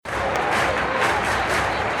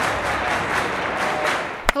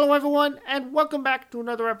Hello everyone, and welcome back to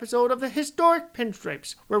another episode of the Historic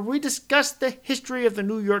Pinstripes, where we discuss the history of the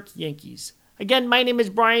New York Yankees. Again, my name is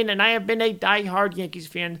Brian, and I have been a die-hard Yankees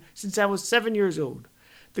fan since I was 7 years old.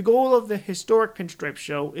 The goal of the Historic Pinstripes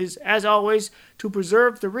show is, as always, to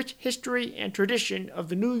preserve the rich history and tradition of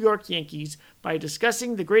the New York Yankees by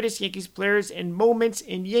discussing the greatest Yankees players and moments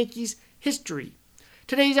in Yankees history.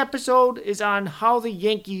 Today's episode is on how the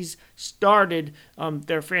Yankees started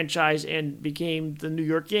their franchise and became the New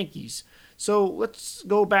York Yankees. So let's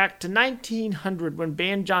go back to 1900 when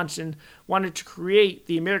Ban Johnson wanted to create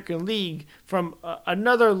the American League from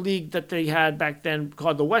another league that they had back then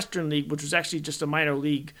called the Western League, which was actually just a minor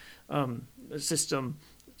league system.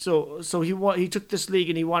 So he took this league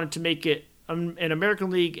and he wanted to make it an American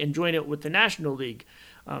League and join it with the National League.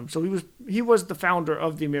 So he was the founder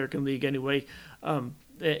of the American League anyway.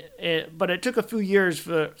 But it took a few years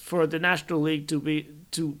for the National League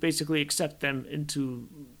to basically accept them into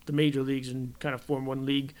the major leagues and kind of form one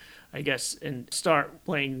league, I guess, and start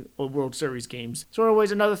playing World Series games. So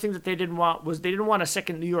anyways, another thing that they didn't want was they didn't want a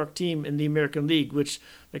second New York team in the American League, which,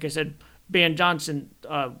 like I said, Ban Johnson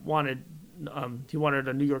wanted. He wanted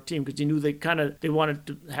a New York team because he knew they wanted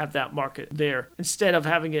to have that market there. Instead of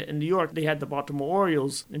having it in New York, they had the Baltimore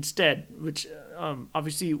Orioles instead, which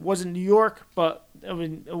obviously wasn't New York, but I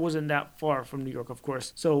mean, it wasn't that far from New York, of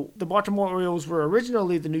course. So the Baltimore Orioles were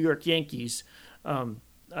originally the New York Yankees.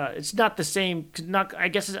 It's not the same. I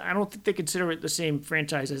don't think they consider it the same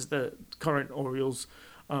franchise as the current Orioles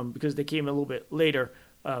because they came a little bit later.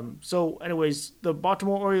 So anyways, the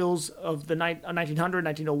Baltimore Orioles of the 1900,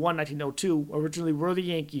 1901, 1902 originally were the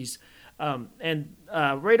Yankees. And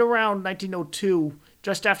right around 1902,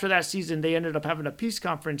 just after that season, they ended up having a peace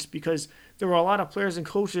conference because there were a lot of players and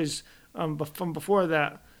coaches from before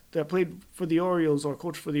that played for the Orioles or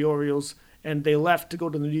coached for the Orioles, and they left to go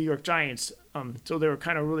to the New York Giants. So they were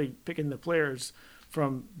kind of really picking the players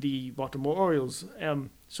from the Baltimore Orioles.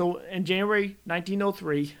 So in January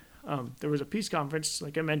 1903, there was a peace conference,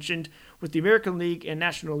 like I mentioned, with the American League and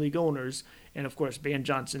National League owners, and of course Ban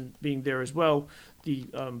Johnson being there as well,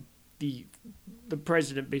 the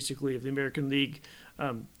president basically of the American League,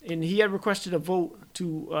 and he had requested a vote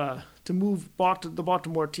to move the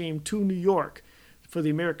Baltimore team to New York for the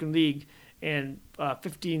American League, and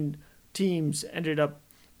 15 teams ended up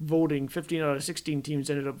voting. 15 out of 16 teams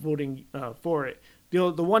ended up voting for it.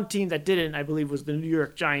 The one team that didn't, I believe, was the New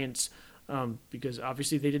York Giants. Because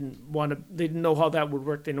obviously they didn't know how that would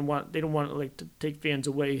work. They didn't want to take fans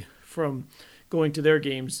away from going to their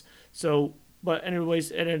games. So, but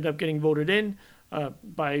anyways, it ended up getting voted in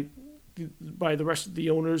by the rest of the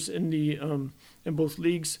owners in both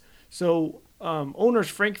leagues. So owners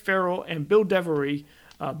Frank Farrell and Bill Devery.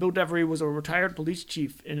 Bill Devery was a retired police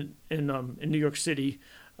chief in New York City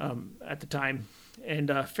at the time.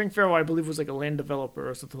 And Frank Farrell, I believe, was like a land developer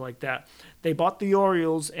or something like that. They bought the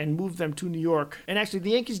Orioles and moved them to New York. And actually,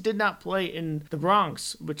 the Yankees did not play in the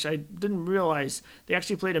Bronx, which I didn't realize. They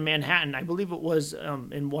actually played in Manhattan. I believe it was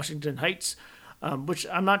in Washington Heights, which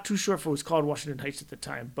I'm not too sure if it was called Washington Heights at the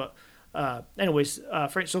time. But anyways,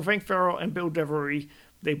 Frank Farrell and Bill Devery,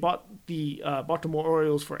 they bought the Baltimore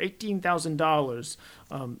Orioles for $18,000,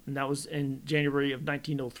 and that was in January of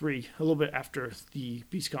 1903, a little bit after the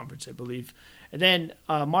peace conference, I believe. And then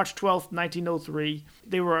March 12th, 1903,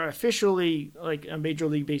 they were officially like a Major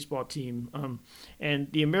League Baseball team, and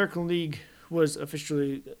the American League was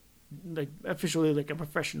officially like a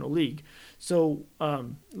professional league. So,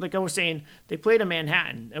 like I was saying, they played in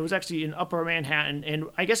Manhattan. It was actually in Upper Manhattan, and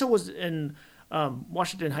I guess it was in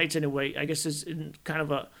Washington Heights anyway. I guess is in kind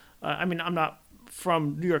of a. I mean, I'm not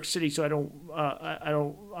from New York City, so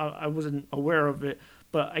I wasn't aware of it.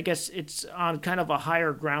 But I guess it's on kind of a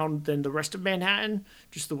higher ground than the rest of Manhattan,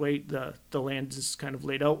 just the way the land is kind of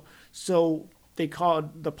laid out. So the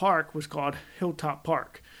park was called Hilltop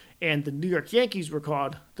Park, and the New York Yankees were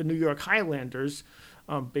called the New York Highlanders,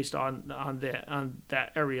 based on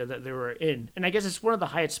that area that they were in. And I guess it's one of the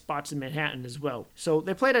highest spots in Manhattan as well. So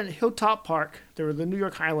they played at Hilltop Park. They were the New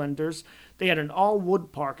York Highlanders. They had an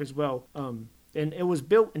all-wood park as well. And it was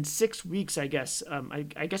built in 6 weeks, I guess. I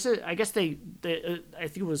guess I think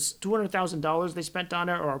it was $200,000 they spent on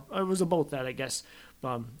it, or it was about that, I guess.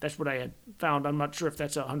 That's what I had found. I'm not sure if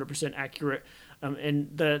that's 100% accurate.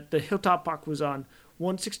 And the Hilltop Park was on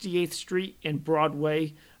 168th Street and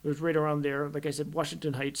Broadway. It was right around there, like I said,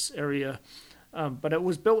 Washington Heights area. But it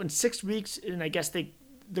was built in 6 weeks, and I guess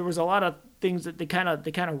there was a lot of things that they kind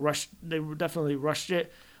of rushed. They definitely rushed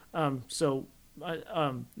it. That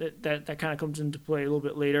kind of comes into play a little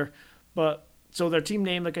bit later. But so their team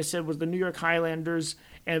name, like I said, was the New York Highlanders,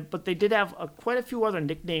 But they did have quite a few other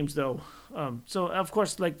nicknames though. So of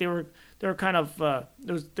course, like they were kind of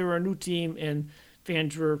they were a new team, and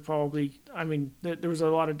fans were probably, I mean, there was a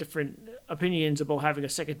lot of different opinions about having a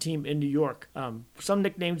second team in New York. Some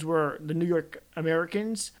nicknames were the New York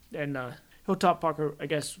Americans, and Hilltop Park, I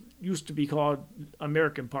guess, used to be called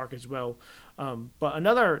American Park as well. But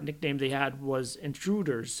another nickname they had was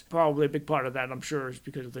Intruders. Probably a big part of that, I'm sure, is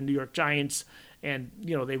because of the New York Giants. And,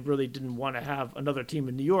 they really didn't want to have another team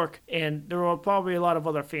in New York. And there were probably a lot of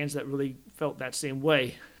other fans that really felt that same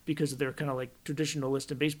way because they're kind of like traditionalist,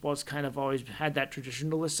 and baseball's kind of always had that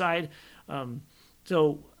traditionalist side.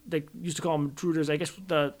 So they used to call them Intruders. I guess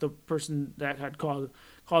the person that had called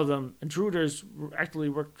them Intruders actually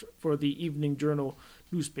worked for the Evening Journal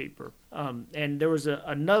newspaper. And there was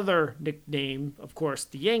another nickname, of course,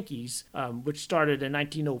 the Yankees, which started in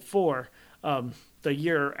 1904, the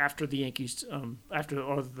year after the Yankees,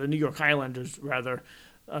 or the New York Highlanders, rather.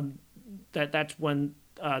 That's when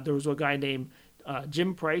there was a guy named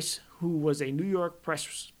Jim Price, who was a New York Press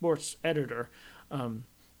sports editor.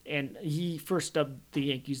 And he first dubbed the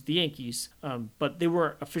Yankees, but they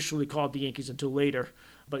weren't officially called the Yankees until later.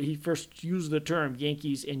 But he first used the term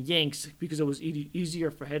Yankees and Yanks because it was easier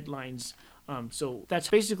for headlines. So that's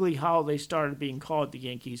basically how they started being called the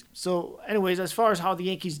Yankees. So anyways, as far as how the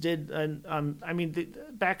Yankees did,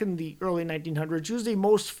 back in the early 1900s, usually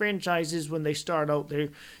most franchises, when they start out, they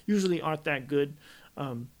usually aren't that good.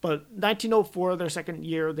 But 1904, their second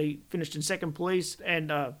year, they finished in second place.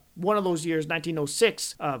 And one of those years,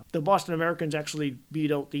 1906, the Boston Americans actually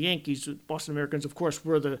beat out the Yankees. Boston Americans, of course,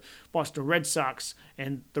 were the Boston Red Sox.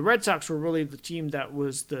 And the Red Sox were really the team that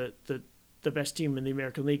was the best team in the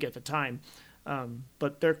American League at the time.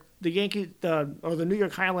 But the Yankees, or the New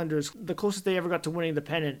York Highlanders, the closest they ever got to winning the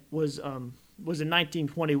pennant was in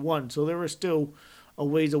 1921. So they were still a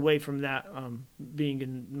ways away from that, being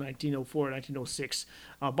in 1904, 1906.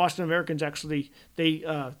 Boston Americans actually, they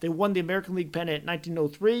won the American League pennant in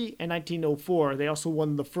 1903 and 1904. They also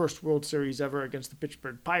won the first World Series ever against the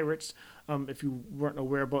Pittsburgh Pirates, if you weren't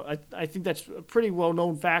aware. But I think that's a pretty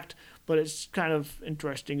well-known fact, but it's kind of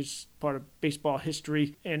interesting. It's part of baseball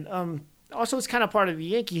history. And also it's kind of part of the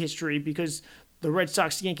Yankee history because the Red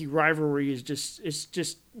Sox-Yankee rivalry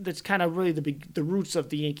that's kind of really the roots of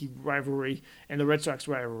the Yankee rivalry and the Red Sox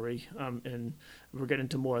rivalry, and we'll get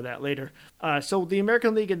into more of that later. So the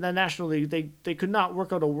American League and the National League, they could not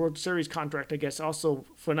work out a World Series contract, I guess, also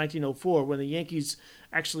for 1904 when the Yankees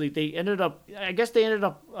actually they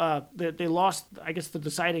lost, I guess, the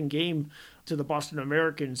deciding game to the Boston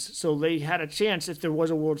Americans. So they had a chance if there was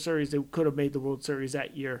a World Series, they could have made the World Series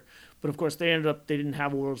that year. But of course, they didn't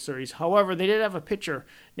have a World Series. However, they did have a pitcher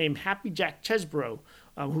named Happy Jack Chesbro,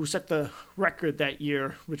 who set the record that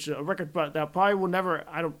year, which is a record that probably will never,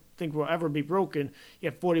 I don't think will ever be broken. He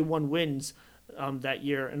had 41 wins that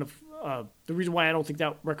year. And the reason why I don't think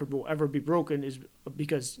that record will ever be broken is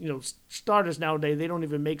because, starters nowadays, they don't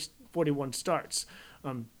even make 41 starts.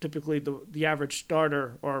 Typically, the average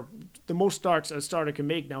starter, or the most starts a starter can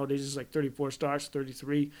make nowadays is like 34 starts,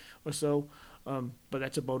 33 or so. But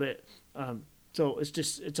that's about it. So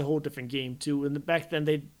it's a whole different game too. And back then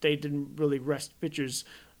they didn't really rest pitchers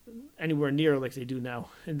anywhere near like they do now,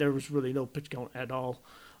 and there was really no pitch count at all.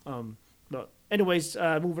 But anyways,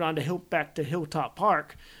 moving on to back to Hilltop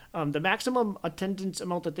Park, the maximum attendance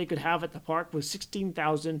amount that they could have at the park was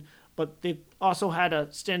 16,000, but they also had a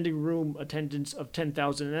standing room attendance of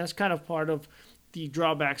 10,000, and that's kind of part of the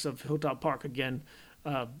drawbacks of Hilltop Park again.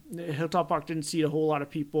 Hilltop Park didn't seat a whole lot of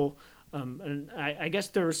people. And I guess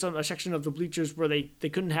there was a section of the bleachers where they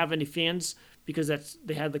couldn't have any fans because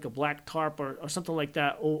they had like a black tarp or something like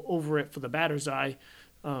that over it for the batter's eye,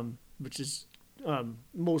 which is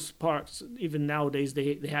most parks, even nowadays,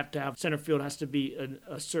 they have to have center field has to be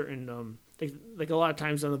a certain, like a lot of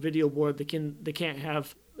times on the video board, they can't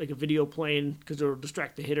have like a video playing because it'll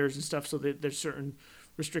distract the hitters and stuff, so there's certain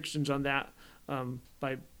restrictions on that.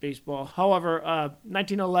 By baseball. However,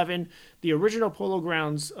 1911, the original Polo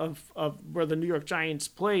Grounds of where the New York Giants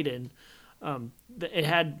played in, it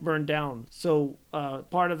had burned down. So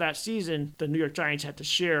part of that season, the New York Giants had to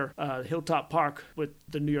share Hilltop Park with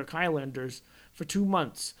the New York Highlanders for 2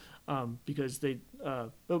 months because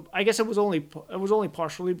I guess it was only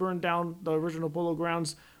partially burned down, the original Polo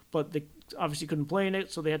Grounds, but they obviously couldn't play in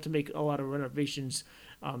it, so they had to make a lot of renovations.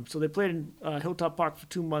 So they played in Hilltop Park for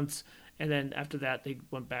 2 months. And then after that, they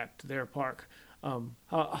went back to their park.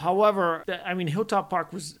 However, Hilltop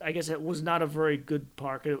Park it was not a very good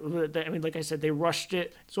park. Like I said, they rushed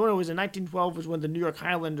it. So anyways, in 1912 was when the New York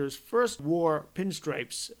Highlanders first wore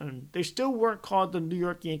pinstripes. And they still weren't called the New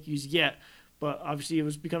York Yankees yet, but obviously it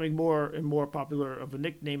was becoming more and more popular of a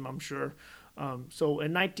nickname, I'm sure. So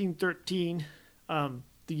in 1913,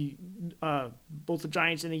 the both the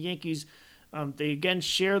Giants and the Yankees, they again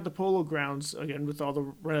shared the Polo Grounds again with all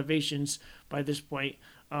the renovations by this point.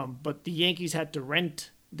 But the Yankees had to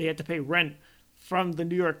rent; they had to pay rent from the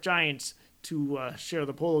New York Giants to share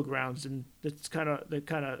the Polo Grounds, and that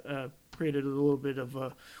kind of created a little bit of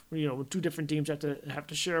when two different teams have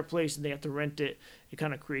to share a place and they have to rent it. It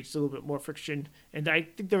kind of creates a little bit more friction, and I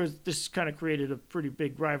think this kind of created a pretty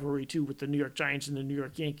big rivalry too with the New York Giants and the New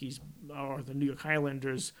York Yankees or the New York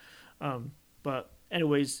Highlanders. But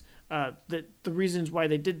anyways, the reasons why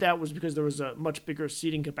they did that was because there was a much bigger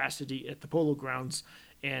seating capacity at the Polo Grounds,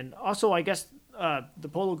 and also I guess the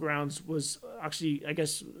Polo Grounds was actually, I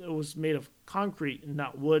guess it was made of concrete and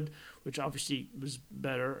not wood, which obviously was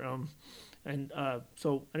better.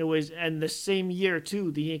 So anyways, and the same year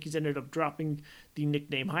too, the Yankees ended up dropping the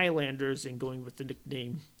nickname Highlanders and going with the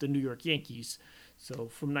nickname the New York Yankees. So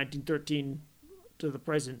from 1913 to the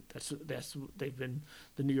present, that's they've been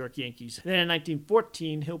the New York Yankees. Then in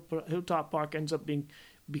 1914, Hilltop Park ends up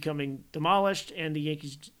becoming demolished, and the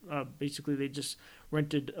Yankees basically they just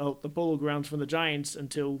rented out the Polo Grounds from the Giants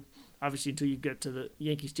until you get to the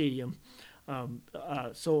Yankee Stadium. And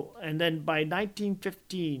then by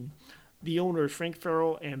 1915, the owners Frank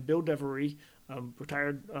Farrell and Bill Devery,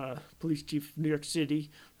 retired police chief of New York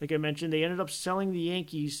City, like I mentioned, they ended up selling the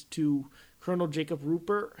Yankees to Colonel Jacob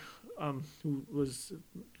Ruppert, who was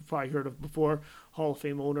you've probably heard of before, Hall of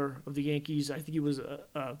Fame owner of the Yankees. I think he was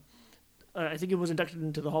inducted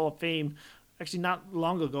into the Hall of Fame, actually not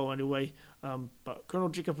long ago anyway. But Colonel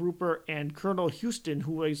Jacob Ruppert and Colonel Houston,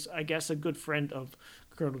 who was, I guess, a good friend of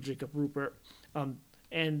Colonel Jacob Ruppert,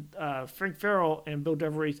 and Frank Farrell and Bill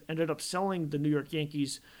Devery ended up selling the New York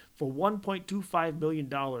Yankees for $1.25 million.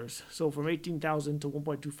 So from $18,000 to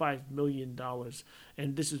 $1.25 million.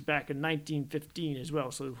 And this was back in 1915 as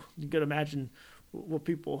well. So you can imagine what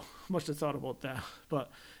people must have thought about that.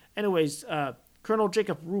 But anyways, Colonel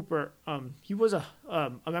Jacob Ruppert, he was a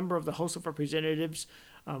member of the House of Representatives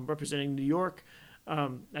representing New York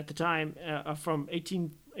at the time from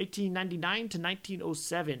 1899 to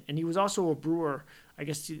 1907. And he was also a brewer. I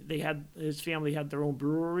guess his family had their own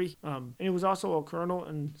brewery. And he was also a colonel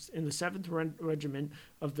in the 7th Regiment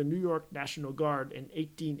of the New York National Guard in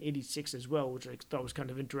 1886 as well, which I thought was kind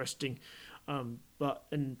of interesting. But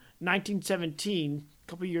in 1917, a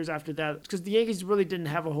couple of years after that, because the Yankees really didn't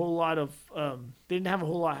have a whole lot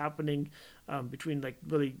happening between like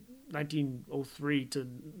really 1903 to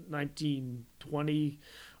 1920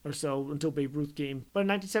 or so until Babe Ruth came. But in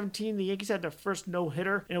 1917, the Yankees had their first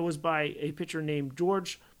no-hitter, and it was by a pitcher named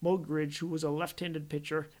George Muldridge, who was a left-handed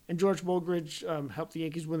pitcher. And George Muldridge helped the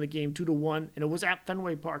Yankees win the game 2-1, and it was at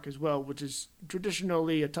Fenway Park as well, which is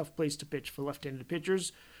traditionally a tough place to pitch for left-handed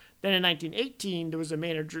pitchers. Then in 1918, there was a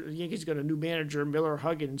manager. The Yankees got a new manager, Miller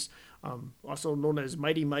Huggins, also known as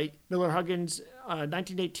Mighty Mike. Miller Huggins,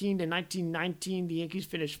 1918 to 1919, the Yankees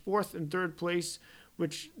finished 4th and 3rd place,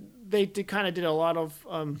 which they kind of did a lot of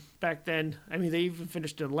back then. I mean, they even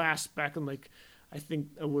finished in last back in I think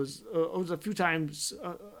it was a few times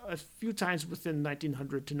within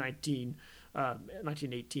 1900 to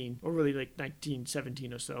 1918, or really like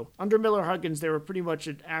 1917 or so. Under Miller Huggins, they were pretty much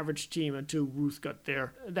an average team until Ruth got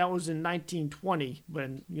there. That was in 1920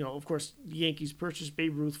 when, of course, the Yankees purchased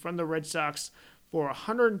Babe Ruth from the Red Sox for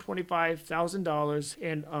 $125,000.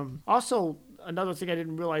 And also, another thing I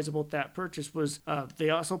didn't realize about that purchase was they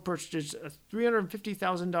also purchased a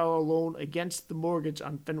 $350,000 loan against the mortgage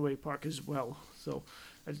on Fenway Park as well. So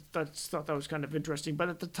I thought that was kind of interesting. But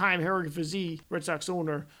at the time, Harry Frazee, Red Sox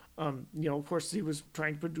owner, of course, he was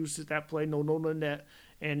trying to produce that play, no net.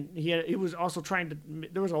 And he was also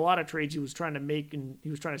there was a lot of trades he was trying to make, and he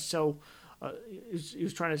was trying to sell. He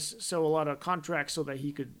was trying to sell a lot of contracts so that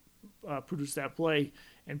he could produce that play,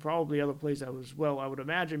 and probably other plays as well, I would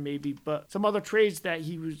imagine, maybe. But some other trades that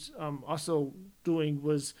he was also doing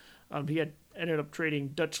was he had ended up trading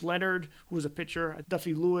Dutch Leonard, who was a pitcher,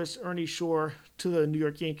 Duffy Lewis, Ernie Shore to the New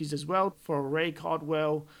York Yankees as well, for Ray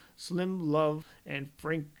Caldwell, Slim Love, and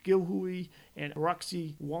Frank Gilhooly, and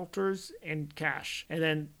Roxy Walters, and cash. And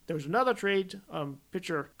then there was another trade.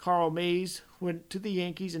 Pitcher Carl Mays went to the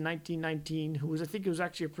Yankees in 1919, I think was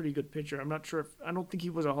actually a pretty good pitcher. I'm not sure I don't think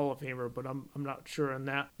he was a Hall of Famer, but I'm not sure on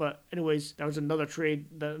that. But anyways, that was another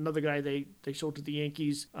trade. Another guy they sold to the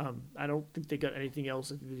Yankees. I don't think they got anything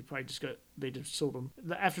else. I think they probably just sold him.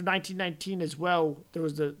 After 1919 as well, there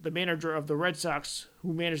was the manager of the Red Sox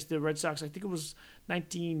who managed the Red Sox. I think it was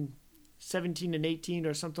 1917 and 18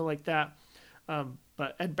 or something like that. But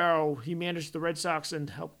But Ed Barrow, he managed the Red Sox and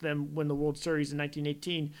helped them win the World Series in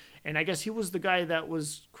 1918. And I guess he was the guy that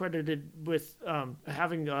was credited with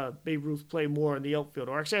having Babe Ruth play more in the outfield.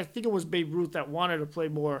 Or actually, I think it was Babe Ruth that wanted to play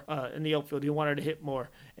more in the outfield. He wanted to hit more.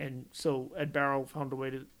 And so Ed Barrow found a way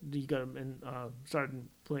to get him and started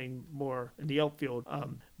playing more in the outfield.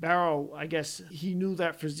 Barrow, I guess he knew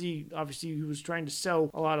that Frazee, obviously he was trying to sell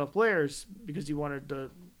a lot of players because he wanted to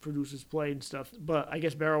produce his play and stuff. But I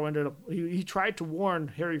guess Barrow ended up, he tried to warn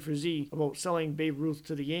Harry Frazee about selling Babe Ruth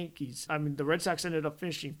to the Yankees. I mean, the Red Sox ended up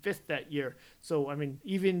finishing 5th that year. So, I mean,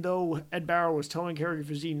 even though Ed Barrow was telling Harry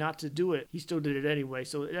Frazee not to do it, he still did it anyway.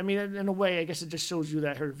 So, I mean, in a way, I guess it just shows you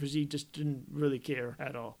that Harry Frazee just didn't really care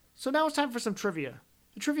at all. So now it's time for some trivia.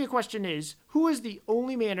 The trivia question is, who is the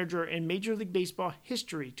only manager in Major League Baseball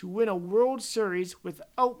history to win a World Series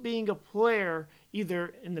without being a player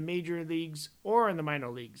either in the major leagues or in the minor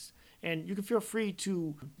leagues? And you can feel free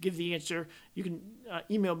to give the answer. You can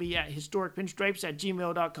email me at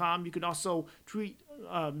historicpinstripes@gmail.com. You can also tweet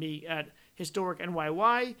me at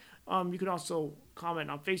historicnyy. You can also comment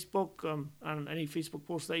on Facebook, on any Facebook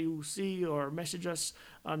post that you see, or message us.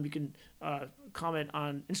 You can comment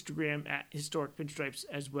on Instagram at Historic Pinstripes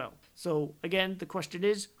as well. So again, the question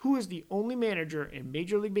is, who is the only manager in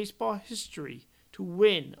Major League Baseball history to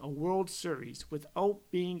win a World Series without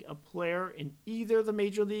being a player in either the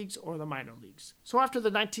major leagues or the minor leagues? So after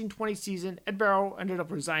the 1920 season, Ed Barrow ended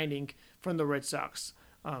up resigning from the Red Sox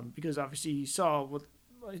because obviously he saw what,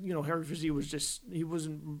 Harry Frazee he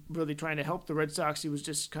wasn't really trying to help the Red Sox. He was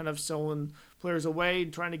just kind of selling players away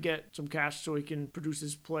and trying to get some cash so he can produce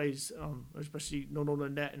his plays, especially Noto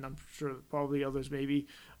Nanette, and I'm sure probably others maybe.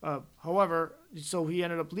 However, so he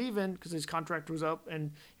ended up leaving because his contract was up,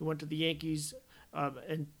 and he went to the Yankees,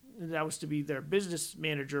 and that was to be their business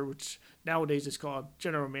manager, which nowadays is called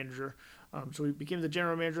general manager. So he became the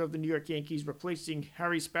general manager of the New York Yankees, replacing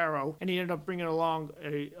Harry Sparrow, and he ended up bringing along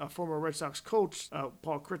a former Red Sox coach,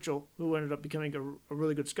 Paul Kritchell, who ended up becoming a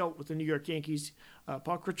really good scout with the New York Yankees.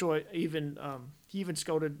 Paul Kritchell even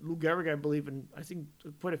scouted Lou Gehrig, I believe, and I think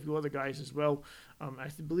quite a few other guys as well. I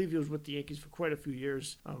believe he was with the Yankees for quite a few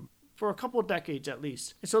years. For a couple of decades at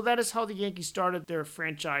least. And so that is how the Yankees started their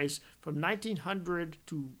franchise from 1900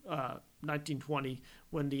 to 1920,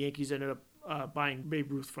 when the Yankees ended up buying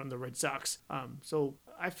Babe Ruth from the Red Sox. So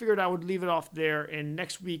I figured I would leave it off there, and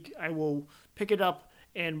next week I will pick it up,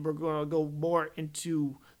 and we're going to go more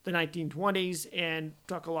into the 1920s and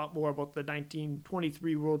talk a lot more about the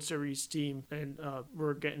 1923 World Series team, and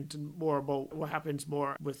we're getting to more about what happens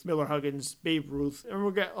more with Miller Huggins, Babe Ruth, and we'll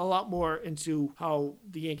get a lot more into how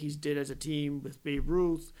the Yankees did as a team with Babe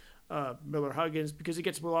Ruth, Miller Huggins, because it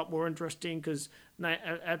gets a lot more interesting because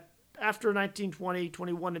after 1920,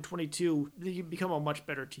 21, and 22, they become a much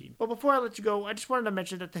better team. But before I let you go, I just wanted to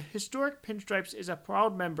mention that the Historic Pinstripes is a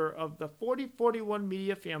proud member of the 4041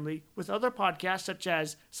 Media family, with other podcasts such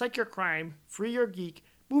as Psych Your Crime, Free Your Geek,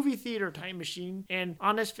 Movie Theater Time Machine, and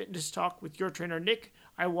Honest Fitness Talk with your trainer Nick,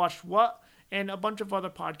 I Watched What, and a bunch of other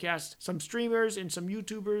podcasts, some streamers and some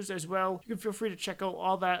YouTubers as well. You can feel free to check out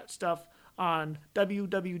all that stuff on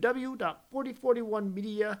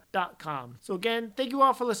www.4041media.com. So again, thank you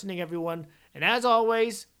all for listening, everyone. And as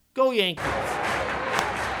always, go Yankees!